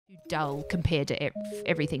dull compared to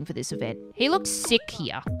everything for this event. He looks sick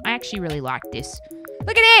here. I actually really like this.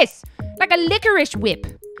 Look at this! Like a licorice whip.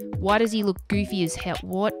 Why does he look goofy as hell?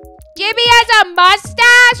 What? Jimmy has a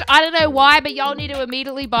mustache! I don't know why, but y'all need to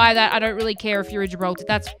immediately buy that. I don't really care if you're a Gibraltar.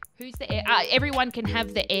 That's... Who's the... everyone can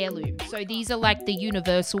have the heirloom. So these are like the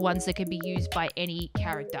universal ones that can be used by any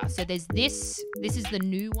character. So there's this. This is the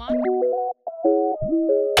new one.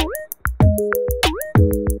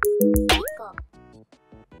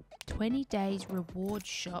 20 days reward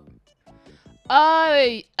shop.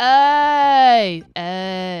 Oh,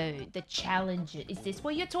 the challenger. Is this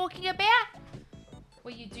what you're talking about?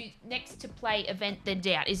 What you do next to play event then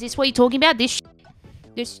down. Is this what you're talking about? This,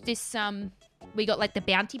 we got like the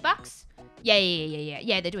bounty bucks.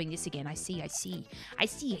 Yeah, they're doing this again. I see.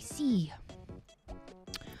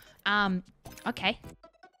 Okay.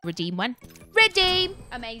 Redeem one. Redeem!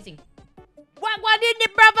 Amazing. One in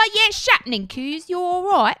it, brother. Yeah, shattening coos. You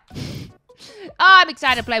alright? Oh, I'm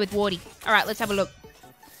excited to play with Wardy. Alright, let's have a look.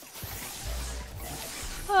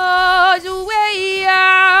 Oh,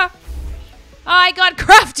 I got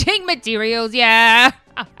crafting materials, yeah.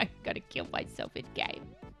 I gotta kill myself in game.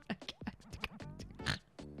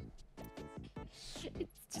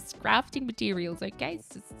 It's just crafting materials, okay?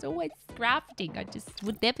 It's always crafting. I just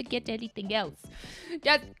would never get anything else.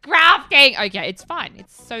 Just crafting. Okay, it's fine.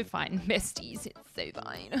 It's so fine. Besties, it's so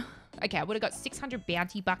fine. Okay, I would have got 600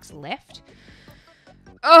 bounty bucks left.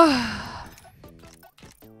 Oh.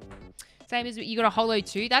 Same as you got a holo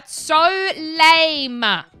too. That's so lame.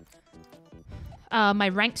 My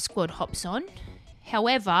rank squad hops on.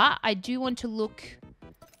 However, I do want to look.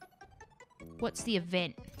 What's the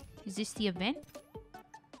event? Is this the event?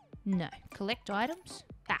 No. Collect items.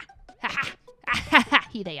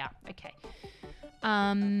 Here they are. Okay.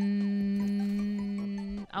 I'll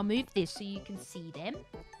move this so you can see them.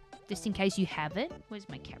 Just in case you haven't. Where's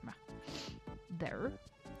my camera? There.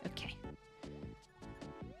 Okay.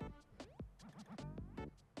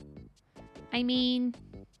 I mean,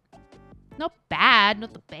 not bad,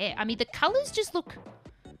 not the best. I mean, the colors just look.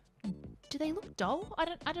 Do they look dull? I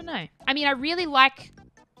don't know. I mean, I really like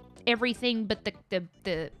everything, but the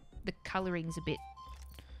coloring's a bit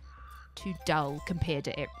too dull compared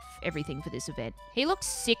to everything for this event. He looks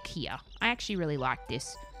sick here. I actually really like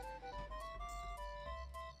this.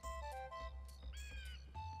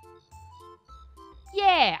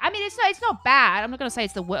 Yeah, I mean, it's not bad. I'm not gonna say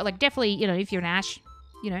it's the worst. Like, definitely, you know, if you're an Ash,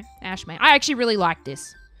 you know, Ash main. I actually really like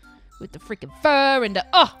this with the freaking fur and the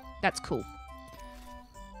that's cool.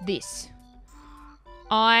 This,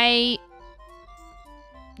 there's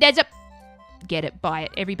a get it, buy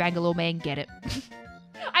it. Every Bangalore man get it.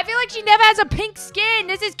 I feel like she never has a pink skin.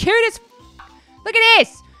 This is cute as look at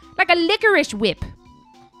this, like a licorice whip.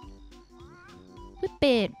 Whip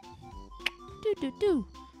it. Do.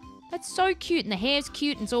 That's so cute, and the hair's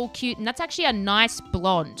cute, and it's all cute, and that's actually a nice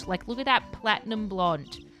blonde. Like, look at that platinum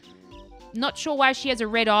blonde. Not sure why she has a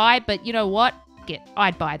red eye, but you know what?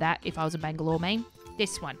 I'd buy that if I was a Bangalore main.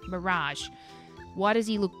 This one, Mirage. Why does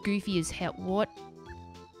he look goofy as hell? What?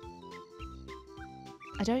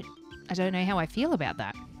 I don't know how I feel about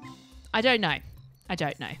that. I don't know.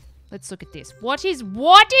 Let's look at this. What is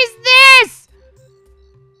this?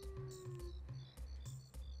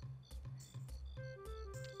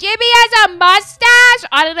 Jimmy has a mustache?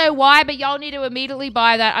 I don't know why, but y'all need to immediately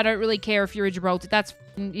buy that. I don't really care if you're a Gibraltar.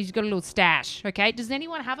 He's got a little stash, okay? Does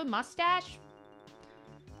anyone have a mustache?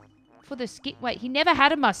 For the skin. Wait, he never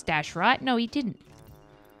had a mustache, right? No, he didn't.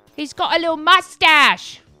 He's got a little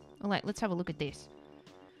mustache. All right, let's have a look at this.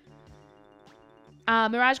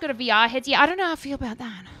 Mirage got a VR head. Yeah, I don't know how I feel about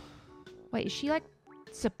that. Wait, is she like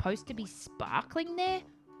supposed to be sparkling there?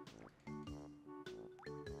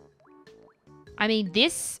 I mean,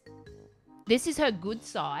 this is her good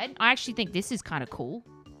side. I actually think this is kind of cool.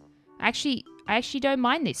 I actually don't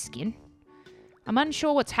mind this skin. I'm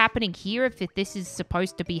unsure what's happening here, if this is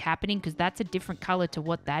supposed to be happening, because that's a different color to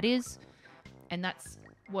what that is. And that's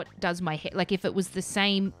what does my hair. Like, if it was the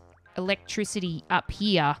same electricity up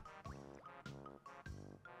here,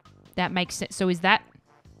 that makes sense. So is that...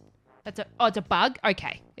 it's a bug?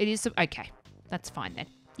 Okay. It is... okay. That's fine then.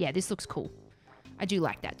 Yeah, this looks cool. I do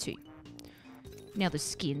like that too. Now the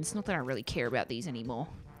skins. Not that I really care about these anymore.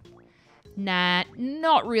 Nah,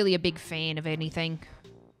 not really a big fan of anything.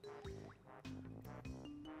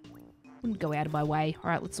 Wouldn't go out of my way. All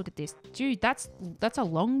right, let's look at this. Dude, that's a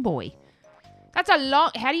long boy. That's a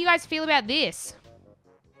long... How do you guys feel about this?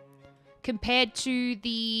 Compared to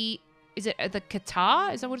the... Is it the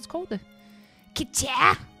Qatar? Is that what it's called? The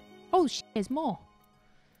Qatar? Oh, shit, there's more.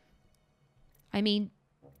 I mean,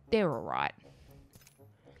 they're all right.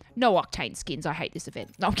 No Octane skins. I hate this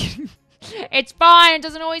event. No, I'm kidding. It's fine. It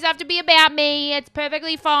doesn't always have to be about me. It's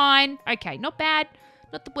perfectly fine. Okay, not bad.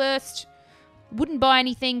 Not the worst. Wouldn't buy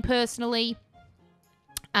anything personally.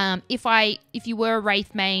 If you were a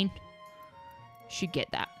Wraith main, should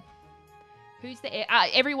get that. Who's the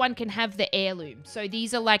everyone can have the Heirloom. So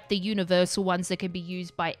these are like the universal ones that can be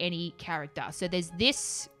used by any character. So there's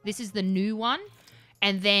this. This is the new one.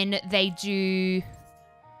 And then they do...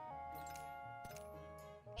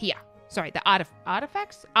 Here. Sorry, the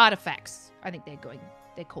artifacts? Artifacts. I think they're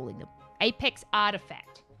calling them. Apex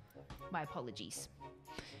Artifact. My apologies.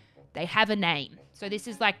 They have a name. So this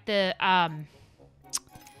is like the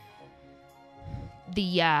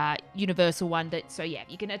universal one that, so yeah,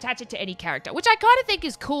 you can attach it to any character, which I kind of think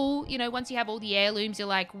is cool. You know, once you have all the heirlooms, you're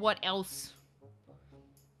like, what else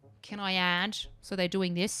can I add? So they're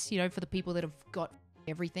doing this, you know, for the people that have got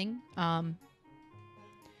everything. But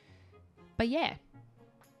yeah.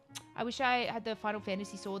 I wish I had the Final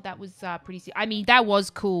Fantasy sword. That was pretty... I mean, that was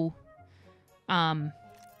cool. But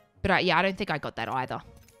yeah, I don't think I got that either.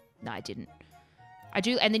 No, I didn't. I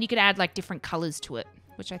do... And then you can add, like, different colors to it,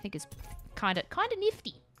 which I think is kind of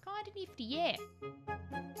nifty. Kind of nifty, yeah.